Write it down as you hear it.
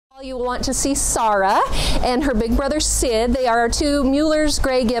You will want to see Sarah and her big brother Sid. They are our two Mueller's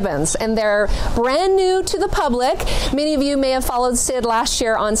Gray Gibbons, and they're brand new to the public. Many of you may have followed Sid last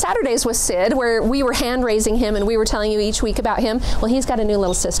year on Saturdays with Sid, where we were hand raising him and we were telling you each week about him. Well, he's got a new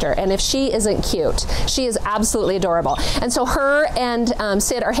little sister, and if she isn't cute, she is absolutely adorable. And so her and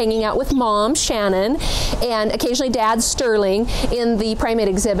Sid are hanging out with Mom, Shannon, and occasionally Dad, Sterling, in the primate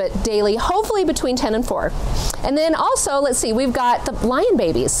exhibit daily, hopefully between 10 and 4. And then also, let's see, we've got the lion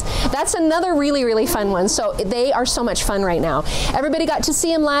babies. That's another really, really fun one. So they are so much fun right now. Everybody got to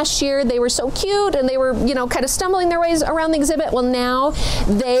see them last year. They were so cute, and they were, you know, kind of stumbling their ways around the exhibit. Well, now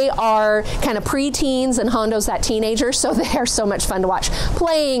they are kind of pre-teens, and Hondo's that teenager, so they are so much fun to watch,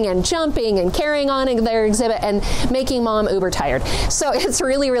 playing and jumping and carrying on in their exhibit and making Mom uber tired. So it's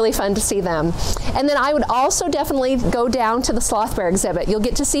really, really fun to see them. And then I would also definitely go down to the sloth bear exhibit. You'll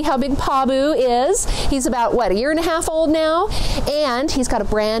get to see how big Pabu is. He's about, what, a year and a half old now, and he's got a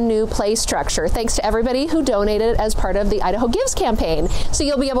brand new play structure, thanks to everybody who donated as part of the Idaho Gives campaign. So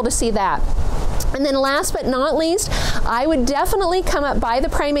you'll be able to see that. And then last but not least, I would definitely come up by the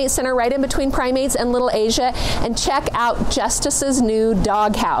Primate Center right in between Primates and Little Asia and check out Justice's new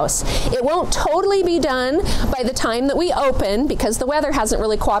doghouse. It won't totally be done by the time that we open because the weather hasn't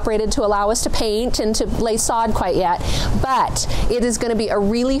really cooperated to allow us to paint and to lay sod quite yet, but it is going to be a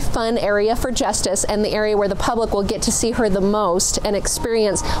really fun area for Justice and the area where the public will get to see her the most and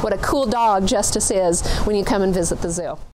experience what a cool dog Justice is when you come and visit the zoo.